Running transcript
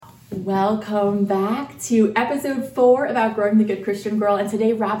Welcome back to episode 4 about growing the good Christian girl, and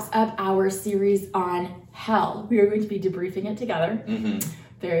today wraps up our series on hell. We are going to be debriefing it together.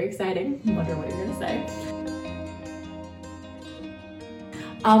 Very exciting. I wonder what you're going to say.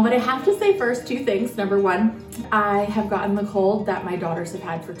 But I have to say first 2 things. Number 1, I have gotten the cold that my daughters have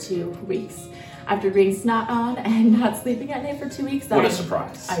had for 2 weeks. After being snot on and not sleeping at night for 2 weeks. What a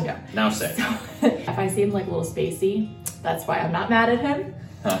surprise. I know. Now say. So, if I seem like a little spacey, that's why I'm not mad at him.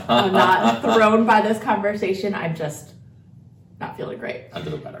 I'm not thrown by this conversation. I'm just not feeling great. Under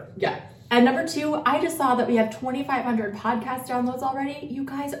the weather. Yeah. And number 2, I just saw that we have 2,500 podcast downloads already. You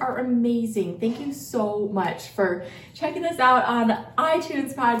guys are amazing. Thank you so much for checking this out on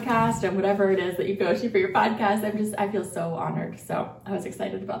iTunes podcast and whatever it is that you go to for your podcast. I feel so honored. So I was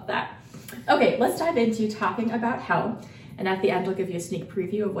excited about that. Okay, let's dive into talking about hell. And at the end, I'll give you a sneak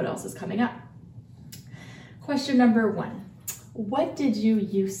preview of what else is coming up. Question number 1. What did you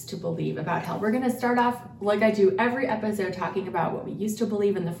used to believe about hell? We're going to start off like I do every episode talking about what we used to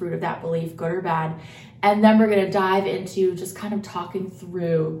believe and the fruit of that belief, good or bad. And then we're going to dive into just kind of talking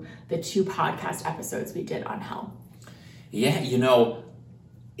through the 2 podcast episodes we did on hell. Yeah,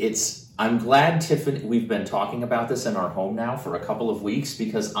 I'm glad, Tiffany, we've been talking about this in our home now for a couple of weeks,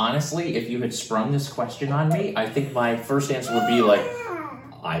 because honestly, if you had sprung this question on me, I think my first answer would be like,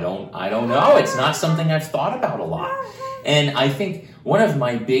 I don't know. It's not something I've thought about a lot. And I think one of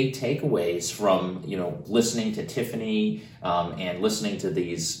my big takeaways from, listening to Tiffany and listening to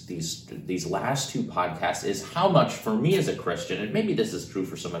these last 2 podcasts is how much, for me as a Christian, and maybe this is true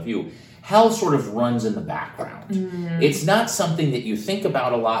for some of you, hell sort of runs in the background. It's not something that you think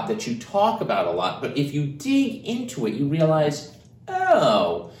about a lot, that you talk about a lot, but if you dig into it, you realize,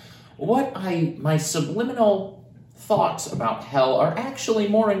 my subliminal thoughts about hell are actually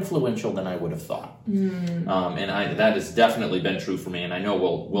more influential than I would have thought. And that has definitely been true for me, and I know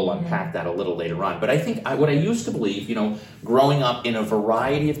we'll unpack that a little later on. But I think what I used to believe, growing up in a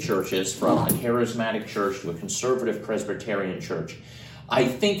variety of churches, from a charismatic church to a conservative Presbyterian church, I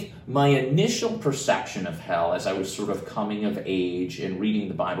think my initial perception of hell as I was sort of coming of age and reading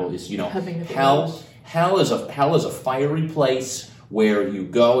the Bible is, hell is a fiery place where you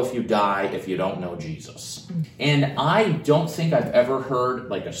go if you die if you don't know Jesus. And I don't think I've ever heard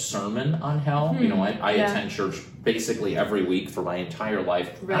like a sermon on hell. I attend church basically every week for my entire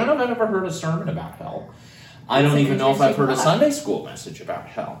life. Right. I don't know if I've ever heard a sermon about hell. I don't even know if I've heard a Sunday school message about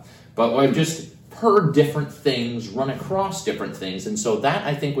hell. But I've just heard different things, run across different things. And so that,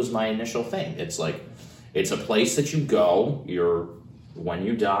 I think, was my initial thing. It's like, it's a place that you go, when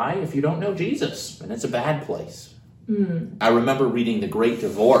you die if you don't know Jesus. And it's a bad place. I remember reading The Great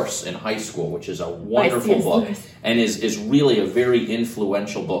Divorce in high school, which is a wonderful book and is really a very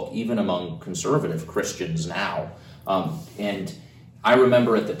influential book, even among conservative Christians now. And I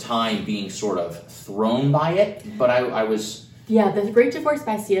remember at the time being sort of thrown by it, but I was... Yeah, The Great Divorce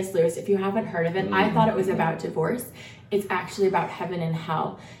by C.S. Lewis, if you haven't heard of it, I thought it was about divorce. It's actually about heaven and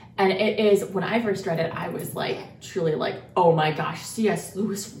hell. And it is, when I first read it, I was truly oh my gosh, C.S.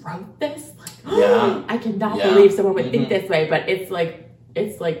 Lewis wrote this? I cannot believe someone would think this way, but it's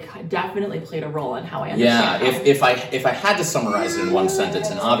definitely played a role in how I understand it. If I had to summarize it in one sentence,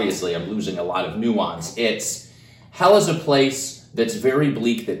 and obviously I'm losing a lot of nuance, it's hell is a place that's very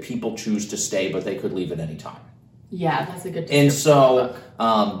bleak that people choose to stay, but they could leave at any time. Yeah, that's a good description. And so...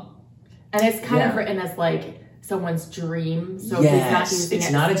 and it's kind of written as someone's dream, so yes, he's not using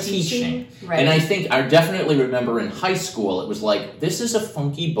it's not a teaching. Right. And I definitely remember in high school, it was this is a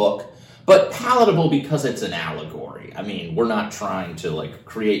funky book, but palatable because it's an allegory. I mean, we're not trying to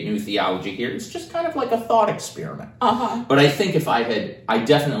create new theology here. It's just kind of like a thought experiment. But I think I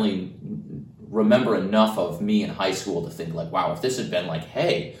definitely remember enough of me in high school to think wow, if this had been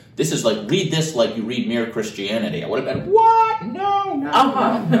hey, this is read this like you read Mere Christianity, I would have been, what? No.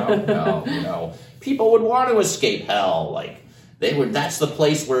 People would want to escape hell. That's the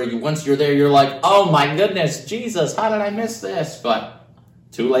place where once you're there, you're oh my goodness, Jesus, how did I miss this? But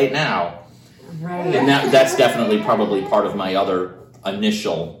too late now. Right. And that's definitely probably part of my other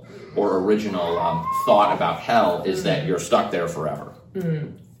initial or original thought about hell is that you're stuck there forever.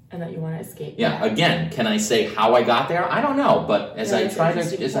 And that you want to escape. Yeah. Again, can I say how I got there? I don't know. But as I try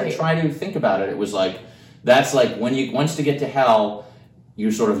to think about it, it was that's once you get to hell, you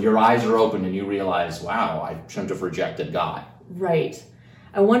your eyes are open and you realize, wow, I shouldn't have rejected God. Right.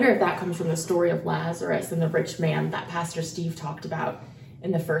 I wonder if that comes from the story of Lazarus and the rich man that Pastor Steve talked about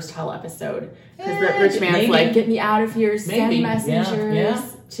in the first hell episode. Because the rich man's get me out of here, send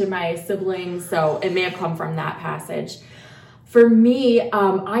messengers to my siblings. So it may have come from that passage. For me,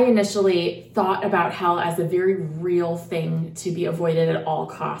 I initially thought about hell as a very real thing to be avoided at all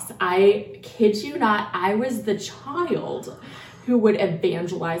costs. I kid you not, I was the child who would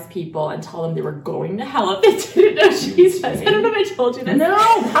evangelize people and tell them they were going to hell if they didn't know Jesus. I don't know if I told you this. No,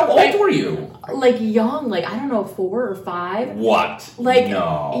 how old were you? Like young, like I don't know, 4 or 5. What? Like,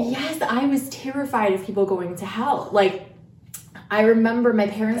 no. Yes, I was terrified of people going to hell. Like, I remember my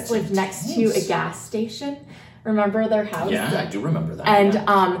parents lived next to a gas station. Remember their house? Yeah, I do remember that.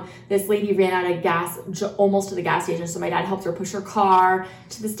 And this lady ran out of gas almost to the gas station, so my dad helped her push her car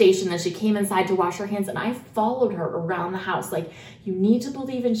to the station. Then she came inside to wash her hands, and I followed her around the house. Like, you need to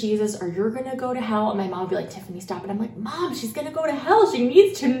believe in Jesus or you're going to go to hell. And my mom would be like, Tiffany, stop. And I'm like, Mom, she's going to go to hell. She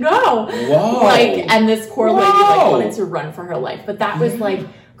needs to know. Whoa. Like, and this poor lady like wanted to run for her life. But that was like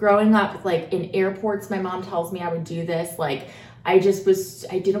growing up, like in airports, my mom tells me I would do this. Like, I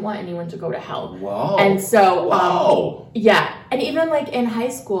didn't want anyone to go to hell. Whoa. And so, yeah. And even like in high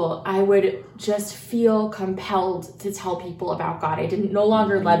school, I would just feel compelled to tell people about God. I no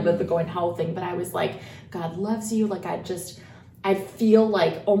longer led with the going hell thing, but I was like, God loves you. Like I feel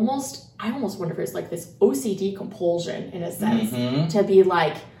like I almost wonder if it's like this OCD compulsion in a sense to be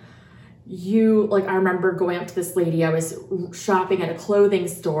like, I remember going up to this lady, I was shopping at a clothing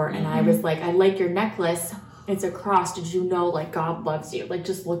store and I was like, I like your necklace. It's a cross. Did you know, like, God loves you? Like,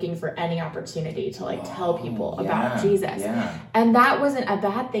 just looking for any opportunity to, like, tell people about Jesus. Yeah. And that wasn't a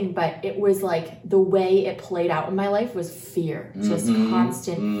bad thing, but it was, like, the way it played out in my life was fear. Just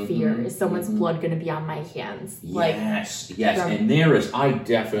constant fear. Is someone's blood going to be on my hands? Yes, and I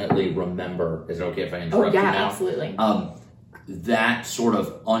definitely remember, is it okay if I interrupt you now? Yeah, absolutely. That sort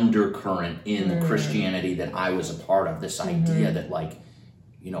of undercurrent in the Christianity that I was a part of, this idea that, like,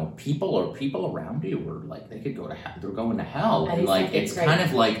 you know, people around you were like, they could go to hell. They're going to hell, and like it's kind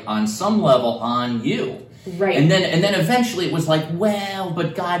of like on some level on you, right? And then eventually it was like, well,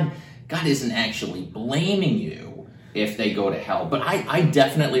 but God isn't actually blaming you if they go to hell. But I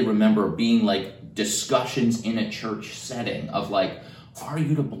definitely remember being like discussions in a church setting of like, are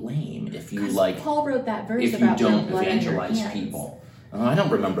you to blame if you like Paul wrote that verse if about you don't evangelize people? I don't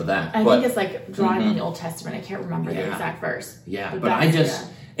remember that. I think it's like drawing from the Old Testament. I can't remember the exact verse. Yeah, but I just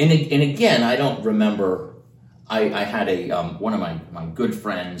and again, I don't remember. I had one of my good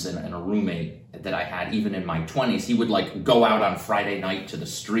friends and a roommate that I had even in my 20s. He would like go out on Friday night to the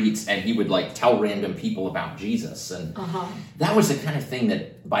streets and he would like tell random people about Jesus, and that was the kind of thing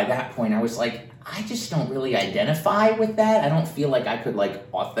that by that point I was like, I just don't really identify with that. I don't feel like I could like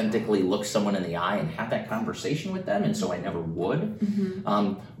authentically look someone in the eye and have that conversation with them, and so I never would.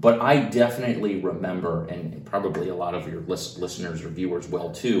 But I definitely remember, and probably a lot of your listeners or viewers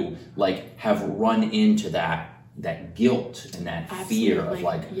will too, like have run into that guilt and that fear of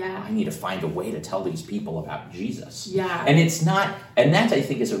like, I need to find a way to tell these people about Jesus. Yeah. And it's not, and that I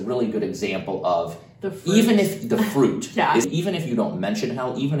think is a really good example of even if the fruit, even if you don't mention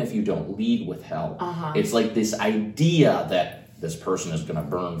hell, even if you don't lead with hell, it's like this idea that this person is going to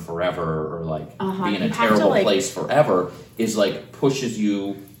burn forever or like be in a terrible place forever is like pushes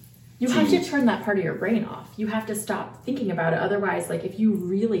you. You have to turn that part of your brain off. You have to stop thinking about it. Otherwise, like if you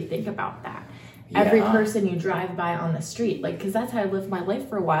really think about that, every person you drive by on the street, like, because that's how I lived my life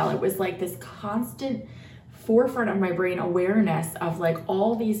for a while. It was like this constant forefront of my brain awareness of like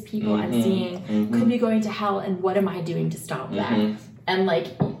all these people I'm seeing could be going to hell, and what am I doing to stop that? And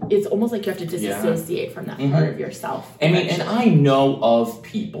like it's almost like you have to disassociate from that part of yourself. I mean, and I know of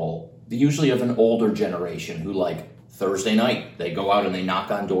people, usually of an older generation, who like Thursday night they go out and they knock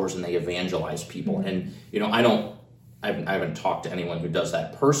on doors and they evangelize people. And you know, I haven't talked to anyone who does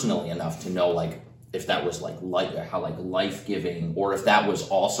that personally enough to know like if that was like how like life-giving or if that was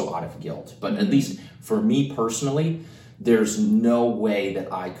also out of guilt. But at least for me personally, there's no way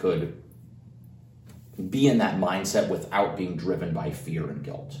that I could be in that mindset without being driven by fear and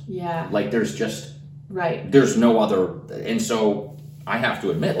guilt. Yeah. Like there's just there's no other, and so I have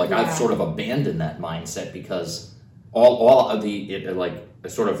to admit, like I've sort of abandoned that mindset because all of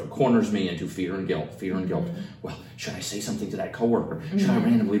it sort of corners me into fear and guilt. Well, should I say something to that coworker? Should I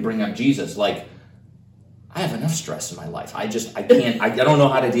randomly bring up Jesus? Like, I have enough stress in my life. I can't, I don't know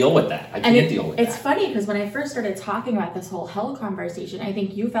how to deal with that. I can't deal with that. It's funny because when I first started talking about this whole hell conversation, I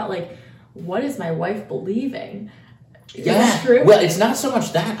think you felt like, what is my wife believing? Is that true? Well, it's not so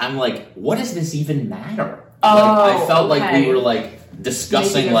much that. I'm like, what does this even matter? I felt like we were like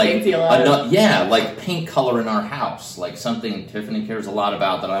discussing like like paint color in our house, like something Tiffany cares a lot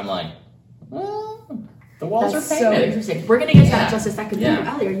about that I'm like, well, the walls are painted. So interesting. We're gonna get to that in just a second.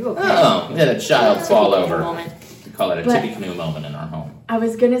 Allie, are you okay? Oh, did a child fall over? We call it a tippy canoe moment in our home. I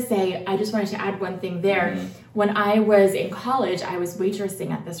was going to say, I just wanted to add one thing there. Mm-hmm. When I was in college, I was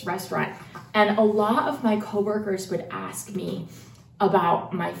waitressing at this restaurant, and a lot of my coworkers would ask me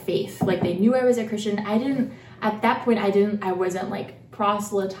about my faith. Like, they knew I was a Christian. At that point, I wasn't like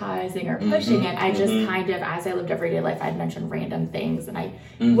proselytizing or pushing it. I just kind of, as I lived everyday life, I'd mention random things, and I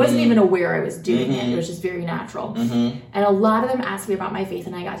wasn't even aware I was doing it. It was just very natural. And a lot of them asked me about my faith,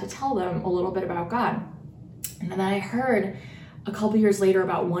 and I got to tell them a little bit about God. And then I heard a couple years later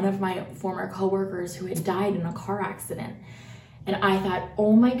about one of my former coworkers who had died in a car accident. And I thought,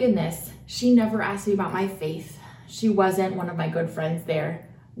 oh my goodness, she never asked me about my faith. She wasn't one of my good friends there.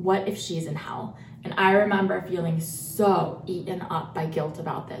 What if she's in hell? And I remember feeling so eaten up by guilt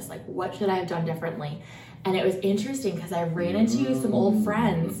about this. Like, what should I have done differently? And it was interesting because I ran into some old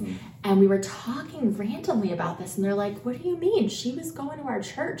friends and we were talking randomly about this. And they're like, what do you mean? She was going to our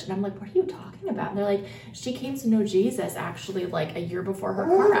church. And I'm like, what are you talking about? And they're like, she came to know Jesus actually like a year before her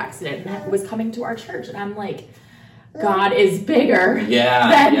car accident and was coming to our church. And I'm like, God is bigger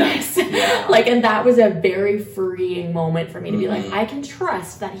than this. Yeah. Like, and that was a very freeing moment for me to be like, I can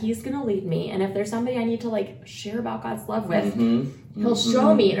trust that he's going to lead me. And if there's somebody I need to like share about God's love with, he'll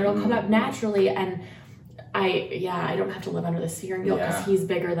show me and it'll come up naturally. And I don't have to live under the fear and guilt because he's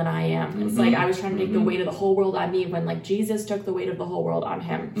bigger than I am. It's like I was trying to take the weight of the whole world on me when like Jesus took the weight of the whole world on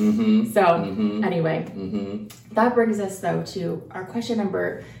him. So anyway, that brings us though to our question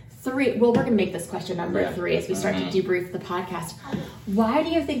number 3. Well, we're going to make this question number 3 as we start to debrief the podcast. Why do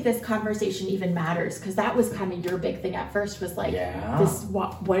you think this conversation even matters? Because that was kind of your big thing at first, was like,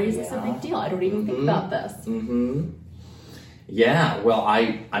 what is this a big deal? I don't even think about this. Yeah, well,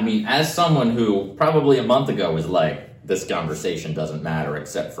 I mean, as someone who probably a month ago was like, this conversation doesn't matter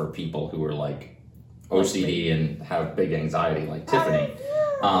except for people who are like OCD and have big anxiety like Tiffany.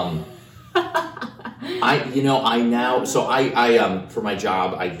 For my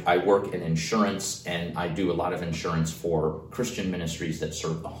job, I work in insurance, and I do a lot of insurance for Christian ministries that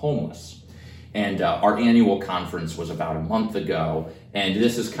serve the homeless. And our annual conference was about a month ago, and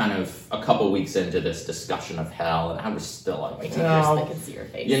this is kind of a couple weeks into this discussion of hell, and I was still like, I can see your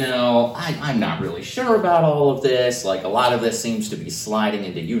face. I'm not really sure about all of this. Like, a lot of this seems to be sliding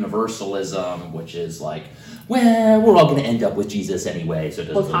into universalism, which is like, well, we're all going to end up with Jesus anyway, so it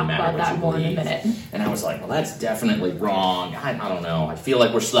doesn't really matter what you believe. We'll talk about that more in a minute. And I was like, well, that's definitely wrong. I don't know. I feel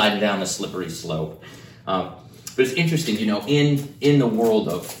like we're sliding down the slippery slope. But it's interesting, in the world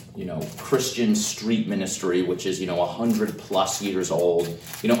of, Christian street ministry, which is, 100 plus years old,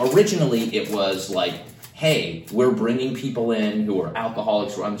 originally it was like, hey, we're bringing people in who are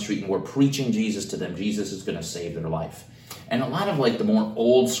alcoholics who are on the street, and we're preaching Jesus to them. Jesus is going to save their life. And a lot of like the more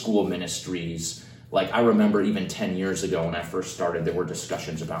old school ministries, like I remember even 10 years ago when I first started, there were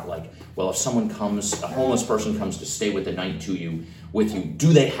discussions about like, well, if a homeless person comes to stay with the night with you,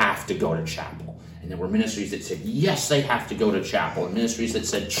 do they have to go to chapel? And there were ministries that said, yes, they have to go to chapel, and ministries that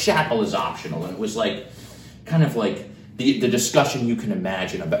said chapel is optional. And it was like, kind of like the discussion you can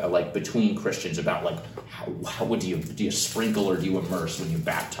imagine about like between Christians about like, how do you sprinkle or do you immerse when you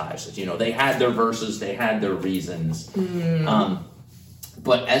baptize? They had their verses, they had their reasons.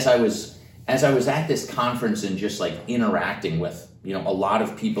 But as I was at this conference and just like interacting with, a lot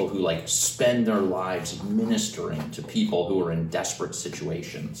of people who like spend their lives ministering to people who are in desperate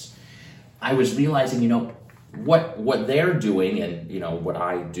situations, I was realizing, what they're doing and, what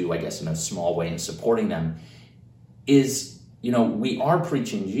I do, I guess, in a small way in supporting them is, we are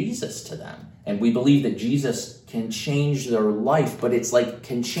preaching Jesus to them. And we believe that Jesus can change their life, but it's like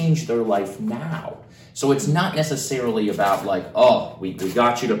can change their life now. So it's not necessarily about like, oh, we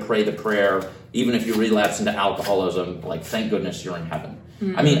got you to pray the prayer, even if you relapse into alcoholism, like, thank goodness you're in heaven.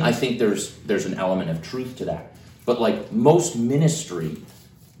 I mean, I think there's an element of truth to that. But like most ministry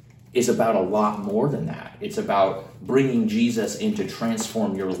is about a lot more than that. It's about bringing Jesus in to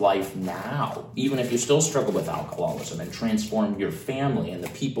transform your life now, even if you still struggle with alcoholism, and transform your family and the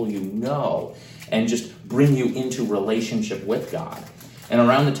people you know, and just bring you into relationship with God. And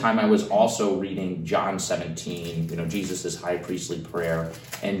around the time I was also reading John 17, Jesus' high priestly prayer,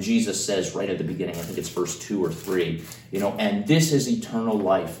 and Jesus says right at the beginning, I think it's verse 2 or 3, and this is eternal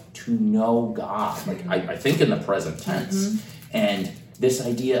life, to know God. Like I think in the present tense. And this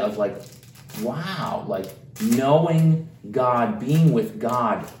idea of like, wow, like knowing God, being with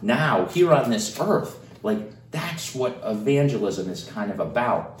God now, here on this earth, like that's what evangelism is kind of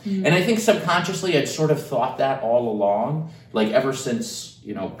about. And I think subconsciously I'd sort of thought that all along, like ever since,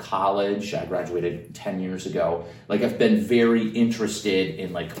 college. I graduated 10 years ago. Like I've been very interested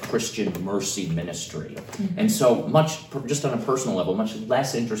in like Christian mercy ministry. And so much, just on a personal level, much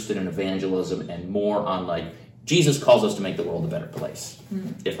less interested in evangelism and more on like Jesus calls us to make the world a better place,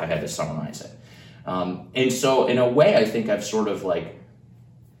 if I had to summarize it. And so in a way, I think I've sort of like,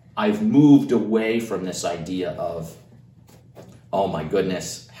 I've moved away from this idea of, oh my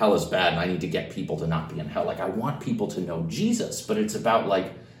goodness, hell is bad and I need to get people to not be in hell. Like, I want people to know Jesus, but it's about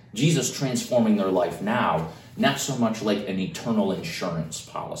like Jesus transforming their life now, not so much like an eternal insurance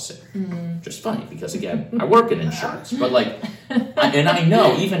policy. Just funny because, again, I work in insurance, but like, and I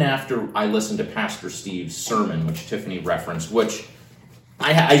know even after I listened to Pastor Steve's sermon, which Tiffany referenced, which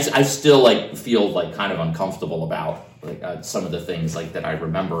I still like feel like kind of uncomfortable about, like some of the things like that I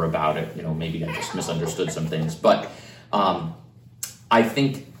remember about it. You know, maybe I just misunderstood some things, but I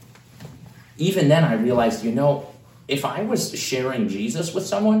think even then I realized, you know, if I was sharing Jesus with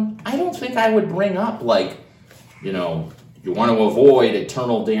someone, I don't think I would bring up like, you know, you want to avoid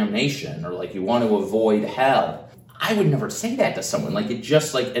eternal damnation or like you want to avoid hell. I would never say that to someone. Like, it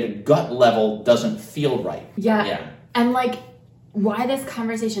just like at a gut level doesn't feel right. Yeah. And like, why this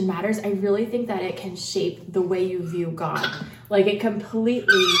conversation matters, I really think that it can shape the way you view God. Like, it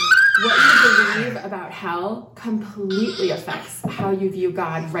completely, what you believe about hell completely affects how you view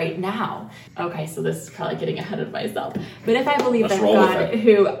God right now. Okay, so this is probably getting ahead of myself. But if I believe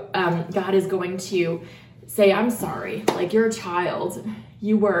that God is going to say, I'm sorry, like, you're a child,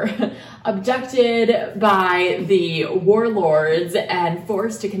 you were abducted by the warlords and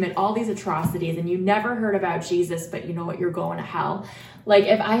forced to commit all these atrocities, and you never heard about Jesus, but you know what, you're going to hell. Like,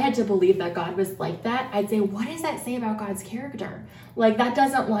 if I had to believe that God was like that, I'd say, what does that say about God's character? Like, that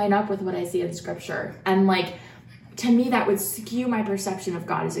doesn't line up with what I see in Scripture. And like, to me, that would skew my perception of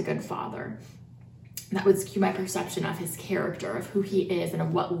God as a good father. That would skew my perception of his character, of who he is, and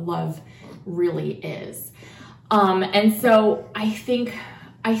of what love really is. And so I think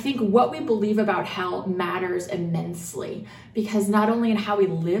what we believe about hell matters immensely, because not only in how we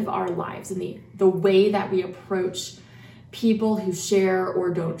live our lives and the way that we approach people who share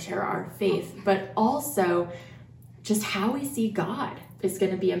or don't share our faith, but also just how we see God is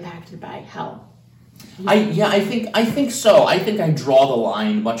going to be impacted by hell. I think so. I think I draw the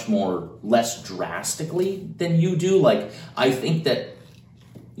line much less drastically than you do. Like, I think that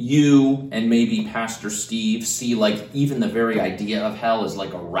you and maybe Pastor Steve see like even the very idea of hell as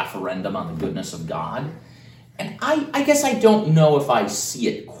like a referendum on the goodness of God. And I guess I don't know if I see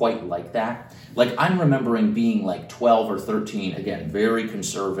it quite like that. Like, I'm remembering being like 12 or 13, again, very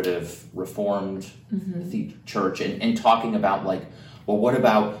conservative, reformed church, and talking about like, well, what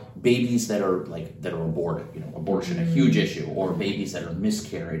about babies that are aborted? You know, abortion, a huge issue, or babies that are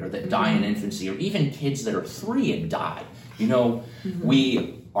miscarried or that die in infancy, or even kids that are 3 and die. You know,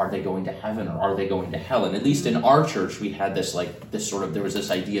 are they going to heaven or are they going to hell? And at least in our church, we had this there was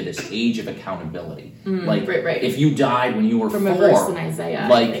this idea, this age of accountability. Right. If you died when you were 4, a verse in Isaiah,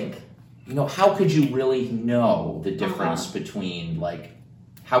 like, I think. You know, how could you really know the difference between, like,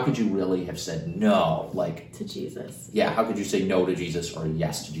 how could you really have said no, like, to Jesus? Yeah, how could you say no to Jesus or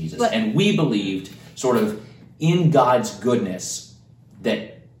yes to Jesus? And we believed sort of in God's goodness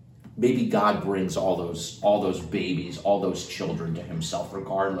that maybe God brings all those babies, all those children to himself,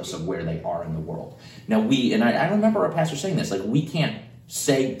 regardless of where they are in the world. Now I remember our pastor saying this, like, we can't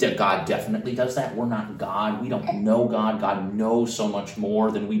say that God definitely does that. We're not God. We don't know God. God knows so much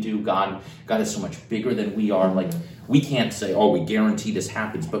more than we do. God is so much bigger than we are. Like, we can't say, oh, we guarantee this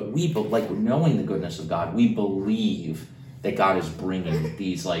happens, but knowing the goodness of God, we believe that God is bringing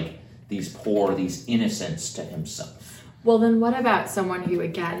these poor, these innocents to himself. Well, then what about someone who,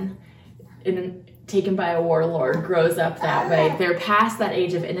 again, taken by a warlord, grows up that way? They're past that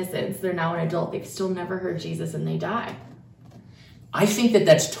age of innocence. They're now an adult. They've still never heard Jesus, and they die. I think that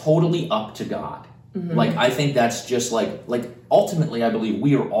that's totally up to God. Like, I think that's just like ultimately, I believe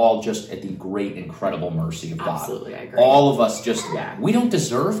we are all just at the great, incredible mercy of God. Absolutely, I agree. All of us we don't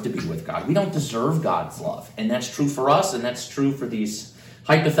deserve to be with God. We don't deserve God's love. And that's true for us, and that's true for these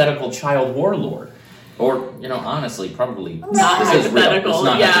hypothetical child warlord. Or, you know, honestly, probably not this is real. It's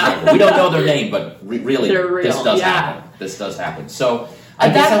not hypothetical. We don't know their name, but really, this does happen. This does happen. So I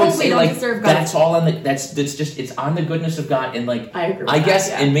guess I would say, like, that's all on it's on the goodness of God. And like, I agree with I guess,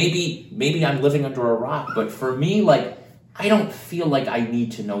 that, yeah. And maybe I'm living under a rock, but for me, like, I don't feel like I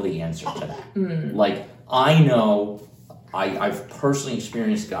need to know the answer to that. Like, I know I've personally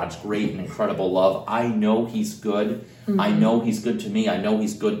experienced God's great and incredible love. I know he's good. I know he's good to me. I know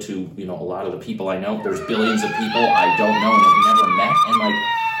he's good to, you know, a lot of the people I know. There's billions of people I don't know and have never met. And like,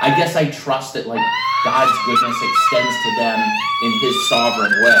 I guess I trust that, like, God's goodness extends to them in his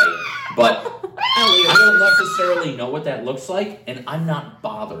sovereign way. But I don't necessarily know what that looks like, and I'm not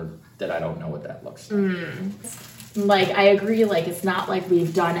bothered that I don't know what that looks like. Like, I agree, like, it's not like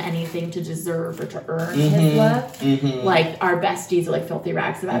we've done anything to deserve or to earn his love. Like, our best deeds are like filthy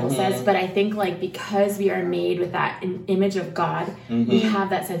rags, the Bible says. But I think, like, because we are made with that image of God, we have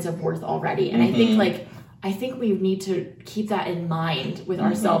that sense of worth already. And I think, like, we need to keep that in mind with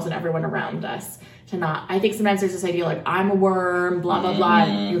ourselves and everyone around us. I think sometimes there's this idea like, I'm a worm, blah, blah, blah.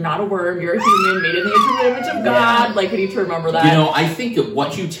 You're not a worm. You're a human made in the image of God. Yeah. Like, we need to remember that. You know, I think that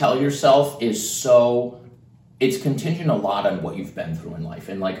what you tell yourself is it's contingent a lot on what you've been through in life.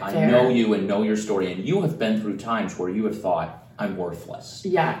 And, like, I know you and know your story, and you have been through times where you have thought, I'm worthless.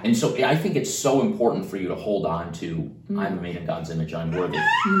 Yeah. And so I think it's so important for you to hold on to, I'm made in God's image, I'm worthy.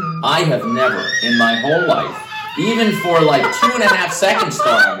 I have never in my whole life, even for like 2.5 seconds,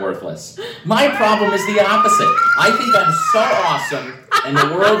 thought I'm worthless. My problem is the opposite. I think I'm so awesome, and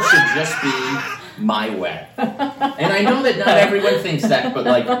the world should just be my way. And I know that not everyone thinks that, but,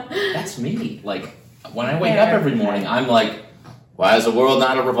 like, that's me. Like, when I wake up every morning, I'm like, why is the world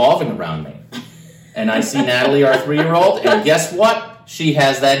not revolving around me? And I see Natalie, our 3-year-old, and guess what? She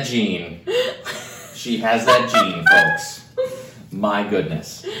has that gene. She has that gene, folks. My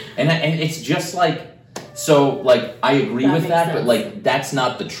goodness. And it's just like, so, like, I agree with that, sense. But, like, that's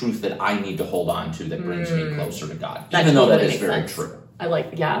not the truth that I need to hold on to that brings me closer to God. Even though that is very true.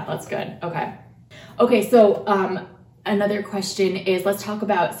 That's good. Okay, so another question is, let's talk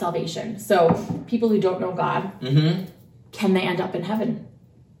about salvation. So, people who don't know God, can they end up in heaven?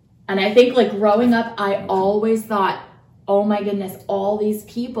 And I think, like, growing up, I always thought, oh my goodness, all these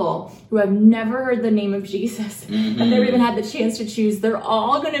people who have never heard the name of Jesus and never even had the chance to choose, they're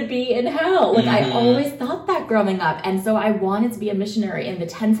all going to be in hell. Like, I always thought that growing up. And so I wanted to be a missionary in the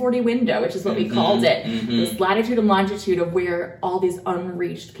 1040 window, which is what we called it. This latitude and longitude of where all these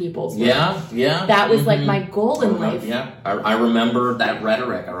unreached peoples were. Yeah. That was like my goal in life. Yeah, I remember that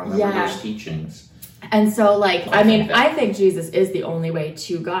rhetoric. I remember those teachings. And so, like, I think Jesus is the only way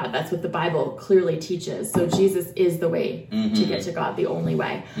to God. That's what the Bible clearly teaches. So Jesus is the way to get to God, the only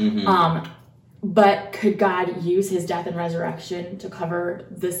way. But could God use his death and resurrection to cover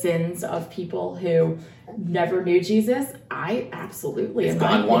the sins of people who never knew Jesus? I absolutely. If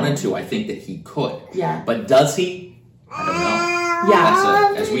God wanted to, I think that he could. Yeah. But does he? I don't know.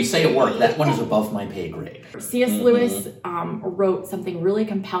 Yeah. As we say at work, that one is above my pay grade. C.S. Lewis wrote something really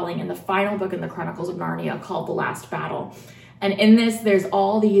compelling in the final book in the Chronicles of Narnia called The Last Battle. And in this, there's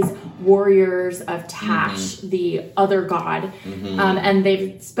all these warriors of Tash, the other god, and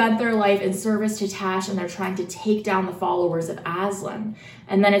they've spent their life in service to Tash, and they're trying to take down the followers of Aslan.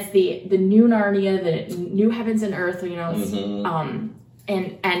 And then it's the new Narnia, the new heavens and earth, you know,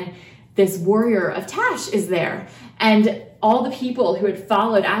 and this warrior of Tash is there. And all the people who had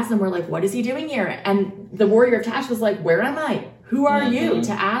followed Aslan were like, what is he doing here? And the warrior of Tash was like, where am I? Who are you?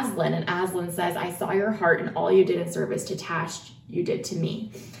 To Aslan. And Aslan says, I saw your heart and all you did in service to Tash, you did to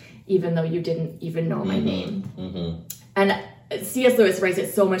me, even though you didn't even know my name. And C.S. Lewis writes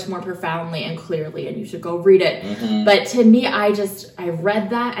it so much more profoundly and clearly, and you should go read it. But to me, I read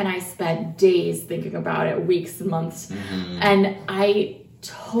that and I spent days thinking about it, weeks, months. And I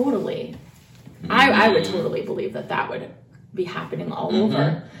totally, I would totally believe that would be happening all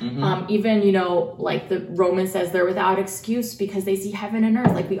over. Even, you know, like the Romans says, they're without excuse because they see heaven and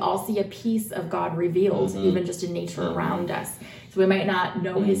earth. Like, we all see a piece of God revealed, even just in nature around us. So we might not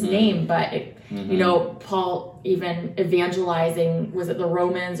know his name, but you know, Paul even evangelizing, was it the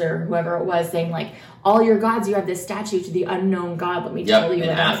Romans or whoever it was, saying like, all your gods, you have this statue to the unknown God. Let me tell you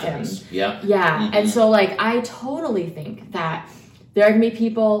about Athens. him. And so, like, I totally think that there are going to be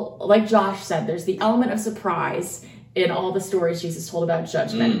people, like Josh said, there's the element of surprise in all the stories Jesus told about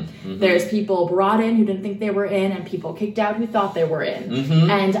judgment. There's people brought in who didn't think they were in, and people kicked out who thought they were in.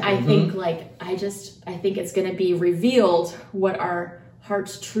 And I think, like, I think it's going to be revealed what our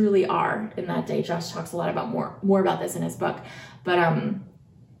hearts truly are in that day. Josh talks a lot about more about this in his book. But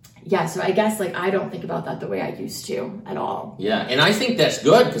so I guess, like, I don't think about that the way I used to at all. Yeah, and I think that's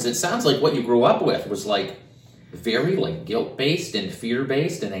good, because it sounds like what you grew up with was, like, very, like, guilt-based and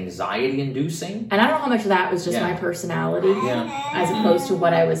fear-based and anxiety-inducing. And I don't know how much of that was just my personality as opposed to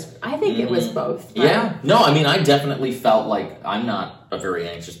what I was. I think it was both. But. No, I mean, I definitely felt like, I'm not a very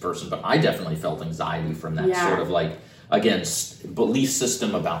anxious person, but I definitely felt anxiety from that sort of, like, again, belief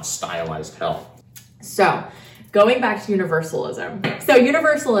system about stylized hell. So, going back to universalism. So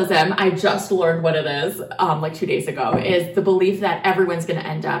universalism, I just learned what it is, like 2 days ago, is the belief that everyone's going to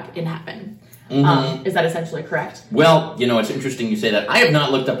end up in heaven. Is that essentially correct? Well, it's interesting you say that. I have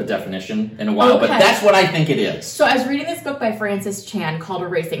not looked up a definition in a while, but that's what I think it is. So I was reading this book by Francis Chan called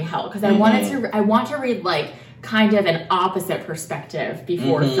Erasing Hell, because I want to read like kind of an opposite perspective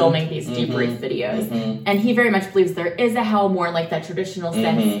before filming these debrief videos. And he very much believes there is a hell, more like that traditional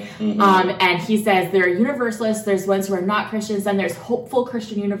sense. And he says there are universalists, there's ones who are not Christians, and there's hopeful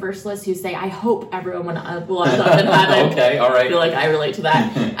Christian universalists who say, I hope everyone will end up in heaven. Okay, all right. I feel like I relate to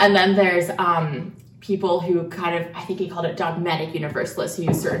that. And then there's people who kind of, I think he called it dogmatic universalists, who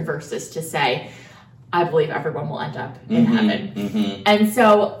use certain verses to say, I believe everyone will end up in heaven. And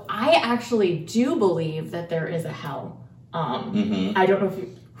so I actually do believe that there is a hell. I don't know if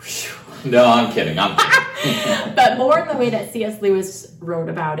you... No, I'm kidding. But more in the way that C.S. Lewis wrote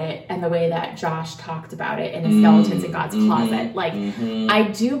about it and the way that Josh talked about it in his Skeletons in God's Closet. Like, I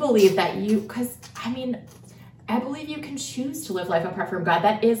do believe that because, I believe you can choose to live life apart from God.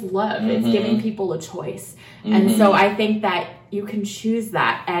 That is love. It's giving people a choice. And so I think that you can choose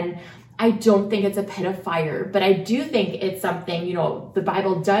that. And I don't think it's a pit of fire, but I do think it's something, the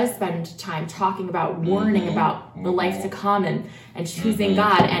Bible does spend time talking about, warning about the life to come and choosing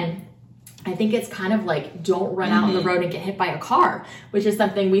God. And I think it's kind of like, don't run out on the road and get hit by a car, which is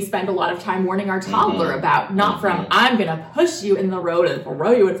something we spend a lot of time warning our toddler about, not from, I'm going to push you in the road and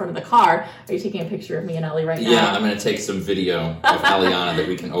throw you in front of the car. Are you taking a picture of me and Ellie right now? Yeah, I'm going to take some video of Eliana that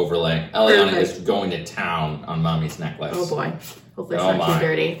we can overlay. Eliana is going to town on Mommy's necklace. Oh boy. Hopefully it's not too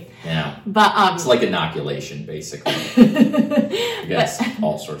dirty. Yeah. But it's like inoculation, basically. Against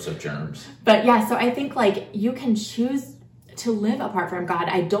all sorts of germs. But yeah, so I think like you can choose to live apart from God.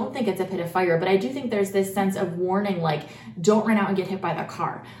 I don't think it's a pit of fire, but I do think there's this sense of warning, like, don't run out and get hit by the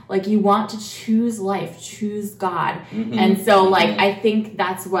car. Like, you want to choose life, choose God. And so like I think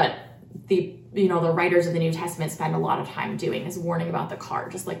that's what the writers of the New Testament spend a lot of time doing, is warning about the car,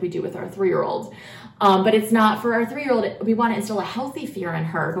 just like we do with our 3-year-old. But it's not for our 3-year-old. We want to instill a healthy fear in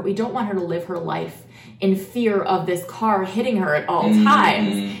her, but we don't want her to live her life in fear of this car hitting her at all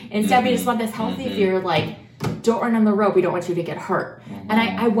times. Instead, we just want this healthy fear, like, don't run on the road. We don't want you to get hurt. And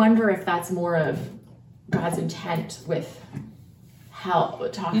I wonder if that's more of God's intent with hell,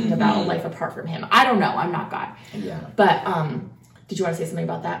 talking about life apart from him. I don't know. I'm not God. Yeah. But did you want to say something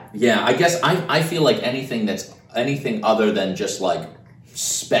about that? Yeah, I guess I feel like anything other than just like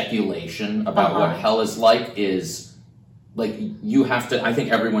speculation about what hell is like is like, you have to, I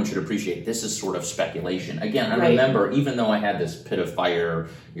think everyone should appreciate this is sort of speculation. Again, I remember, even though I had this pit of fire,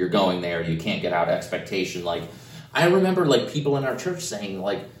 you're going there, you can't get out expectation, like, I remember like people in our church saying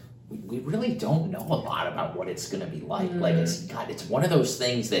like, we really don't know a lot about what it's going to be like. Like, it's one of those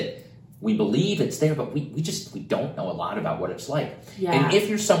things that we believe it's there, but we don't know a lot about what it's like. Yeah. And if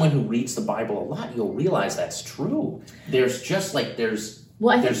you're someone who reads the Bible a lot, you'll realize that's true. There's just like, there's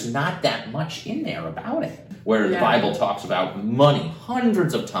not that much in there about it. Where the Bible talks about money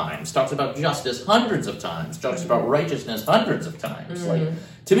hundreds of times, talks about justice hundreds of times, talks about righteousness hundreds of times. Like,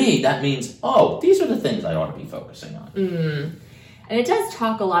 to me, that means, these are the things I ought to be focusing on. And it does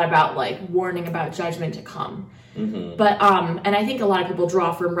talk a lot about like warning about judgment to come. But and I think a lot of people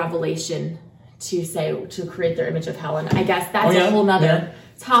draw from Revelation to create their image of hell, and I guess that's a whole nother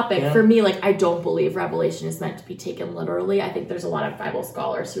topic. For me, like, I don't believe Revelation is meant to be taken literally. I think there's a lot of Bible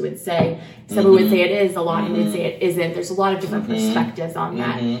scholars who would say, some who would say it is, a lot who would say it isn't. There's a lot of different perspectives on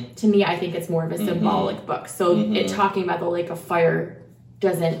that. To me, I think it's more of a symbolic book. So it talking about the lake of fire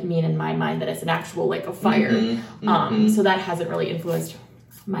doesn't mean in my mind that it's an actual lake of fire. So that hasn't really influenced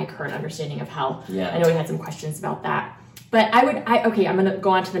my current understanding of hell. I know we had some questions about that. But I'm going to go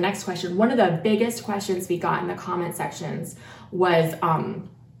on to the next question. One of the biggest questions we got in the comment sections was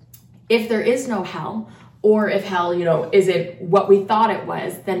if there is no hell, or if hell, isn't what we thought it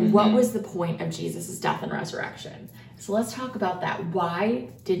was, then what was the point of Jesus' death and resurrection? So let's talk about that. Why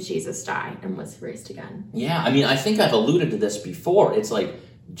did Jesus die and was raised again? Yeah, I mean, I think I've alluded to this before. It's like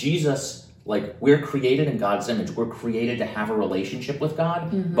Jesus, like, we're created in God's image. We're created to have a relationship with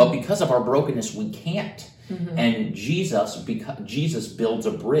God, but because of our brokenness, we can't. And Jesus builds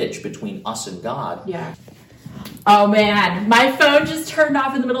a bridge between us and God. Yeah. Oh man, my phone just turned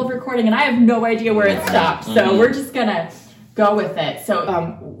off in the middle of recording and I have no idea where it stopped. So we're just gonna go with it.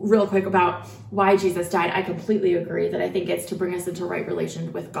 So real quick about why Jesus died, I completely agree that I think it's to bring us into right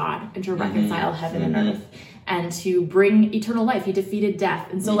relation with God and to reconcile heaven and earth and to bring eternal life. He defeated death.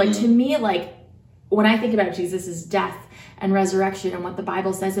 And so like, to me, like, when I think about Jesus's death and resurrection and what the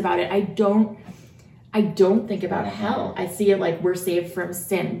Bible says about it, I don't think about hell. I see it like we're saved from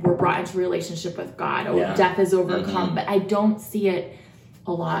sin. We're brought into relationship with God. Death is overcome. But I don't see it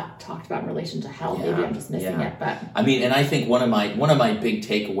a lot talked about in relation to hell. Yeah, Maybe I'm just missing yeah. it, but I mean, and I think one of my big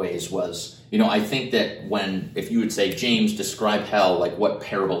takeaways was, I think that if you would say, James, describe hell, like what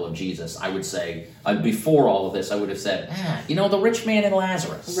parable of Jesus, I would say, before all of this, I would have said, the rich man and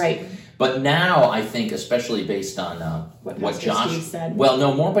Lazarus. right. But now I think, especially based on what Josh Steve said. Well,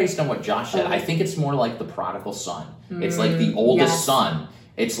 no, more based on what Josh said. Oh. I think it's more like the prodigal son. It's like the oldest son.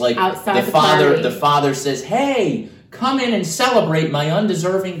 It's like outside the father. party. The father says, "Hey, come in and celebrate my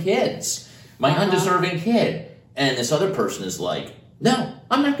undeserving kids, my undeserving kid." And this other person is like, "No,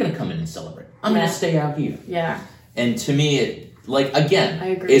 I'm not going to come in and celebrate. I'm going to stay out here." Yeah. And to me, again, I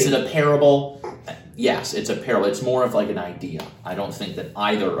agree. is it a parable? Yes, it's a parable. It's more of like an idea. I don't think that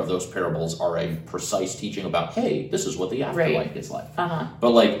either of those parables are a precise teaching about, hey, this is what the afterlife is like.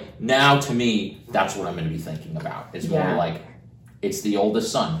 But now to me, that's what I'm going to be thinking about. It's more like, it's the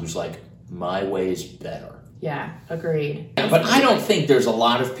oldest son who's like, my way's better. Yeah, agreed. But I don't think there's a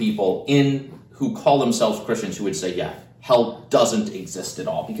lot of people who call themselves Christians who would say, yeah, hell doesn't exist at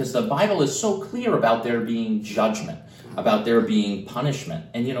all. Because the Bible is so clear about there being judgment, about there being punishment.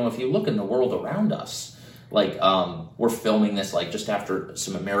 And, if you look in the world around us, we're filming this, just after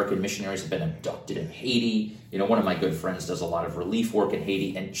some American missionaries have been abducted in Haiti. One of my good friends does a lot of relief work in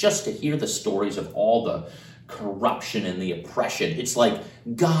Haiti. And just to hear the stories of all the corruption and the oppression, it's like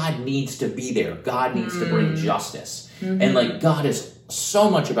God needs to be there. God needs to bring justice. And, God is so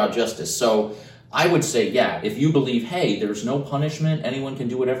much about justice. So I would say, if you believe, hey, there's no punishment, anyone can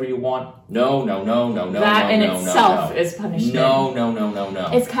do whatever you want. No. That in itself is punishment. No.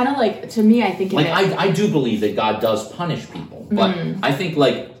 It's kind of like, to me, I think I do believe that God does punish people, but I think,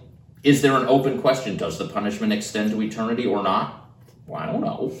 is there an open question? Does the punishment extend to eternity or not? Well, I don't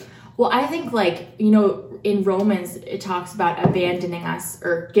know. Well, I think, in Romans, it talks about abandoning us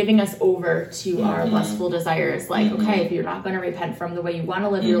or giving us over to our lustful desires. Okay, if you're not going to repent from the way you want to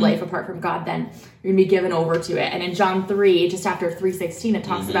live your life apart from God, then you're going to be given over to it. And in John 3, just after 3:16, it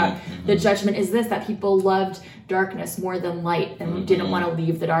talks about the judgment is this, that people loved darkness more than light and didn't want to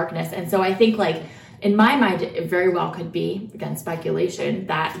leave the darkness. And so I think, in my mind, it very well could be, again, speculation,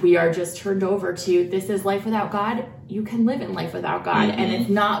 that we are just turned over to, this is life without God. You can live in life without God. And it's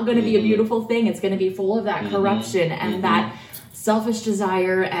not going to be a beautiful thing. It's going to be full of that corruption and that selfish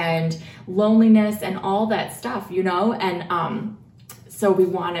desire and loneliness and all that stuff, And so we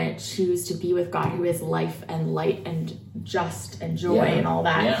want to choose to be with God, who is life and light and just and joy and all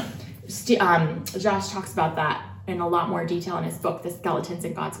that. Yeah. Josh talks about that in a lot more detail in his book, The Skeletons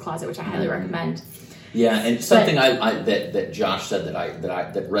in God's Closet, which I highly recommend. Yeah, and something that Josh said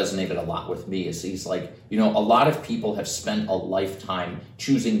that resonated a lot with me is he's like, a lot of people have spent a lifetime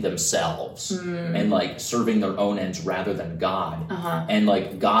choosing themselves and serving their own ends rather than God.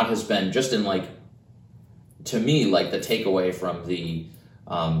 And God has been just in to me, the takeaway from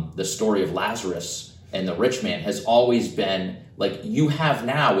the story of Lazarus and the rich man has always been you have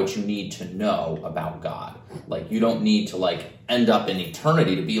now what you need to know about God. You don't need to end up in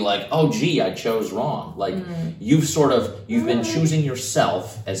eternity to be oh gee, I chose wrong. You've been choosing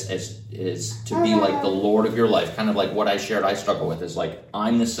yourself as to be the Lord of your life. Kind of what I shared I struggle with is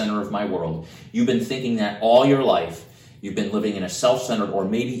I'm the center of my world. You've been thinking that all your life. You've been living in a self-centered or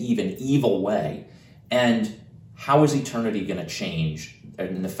maybe even evil way. And how is eternity going to change?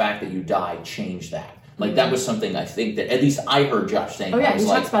 And the fact that you die changed that. That was something I think that at least I heard Josh saying. Oh yeah, he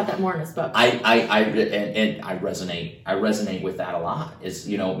talks about that more in his book. I resonate with that a lot. Is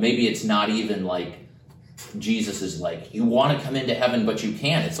maybe it's not even Jesus is you want to come into heaven but you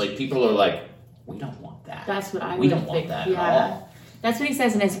can't. It's people are we don't want that. That's what I we would don't think. want that at all. That's what he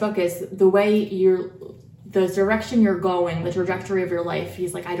says in his book is the direction you're going, the trajectory of your life,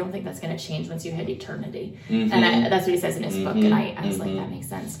 he's I don't think that's going to change once you hit eternity. And that's what he says in his book. And I was that makes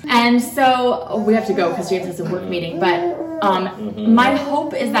sense. And so we have to go because James has a work meeting. But my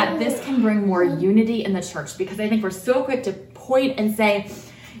hope is that this can bring more unity in the church, because I think we're so quick to point and say,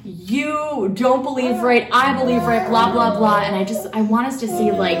 you don't believe right, I believe right, blah, blah, blah. And I want us to see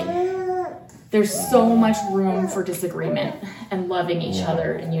there's so much room for disagreement and loving each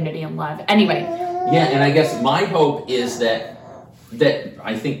other in unity and love. Anyway. Yeah, and I guess my hope is that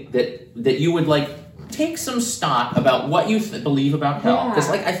I think that you would take some stock about what you believe about hell. Because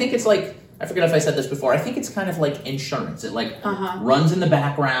I think it's I forget if I said this before, I think it's kind of like insurance. It runs in the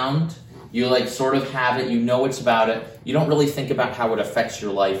background. You sort of have it, you know it's about it. You don't really think about how it affects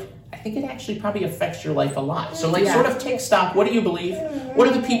your life. I think it actually probably affects your life a lot. So sort of take stock. What do you believe? What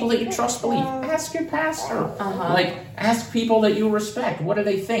do the people that you trust believe? Ask your pastor. Ask people that you respect. What do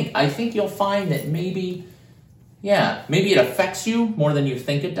they think? I think you'll find that maybe it affects you more than you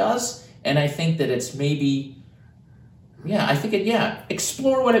think it does. And I think that it's maybe I think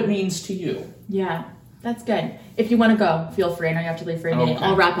explore what it means to you. Yeah, that's good. If you want to go, feel free. I know you have to leave for a meeting. Okay.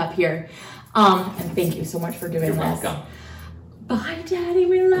 I'll wrap up here. And thank you so much for doing You're this. welcome. Bye, Daddy.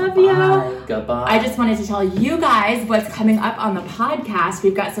 We love you. Goodbye. I just wanted to tell you guys what's coming up on the podcast.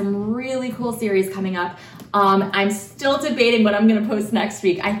 We've got some really cool series coming up. I'm still debating what I'm going to post next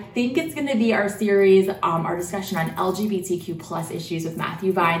week. I think it's going to be our series, our discussion on LGBTQ plus issues with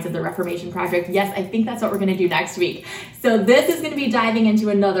Matthew Vines of the Reformation Project. Yes, I think that's what we're going to do next week. So this is going to be diving into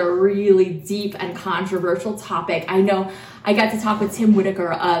another really deep and controversial topic. I know I got to talk with Tim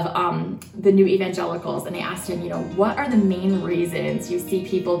Whitaker of the New Evangelicals, and I asked him, what are the main reasons you see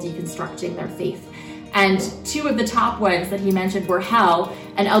people deconstructing their faith? And two of the top ones that he mentioned were hell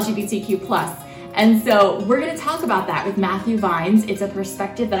and LGBTQ plus. And so we're going to talk about that with Matthew Vines. It's a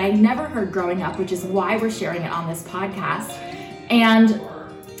perspective that I never heard growing up, which is why we're sharing it on this podcast. And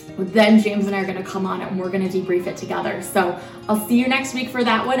then James and I are going to come on and we're going to debrief it together. So I'll see you next week for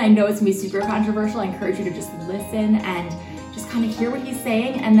that one. I know it's going to be super controversial. I encourage you to just listen and just kind of hear what he's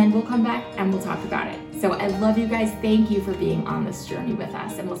saying, and then we'll come back and we'll talk about it. So I love you guys. Thank you for being on this journey with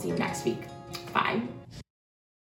us, and we'll see you next week. Bye.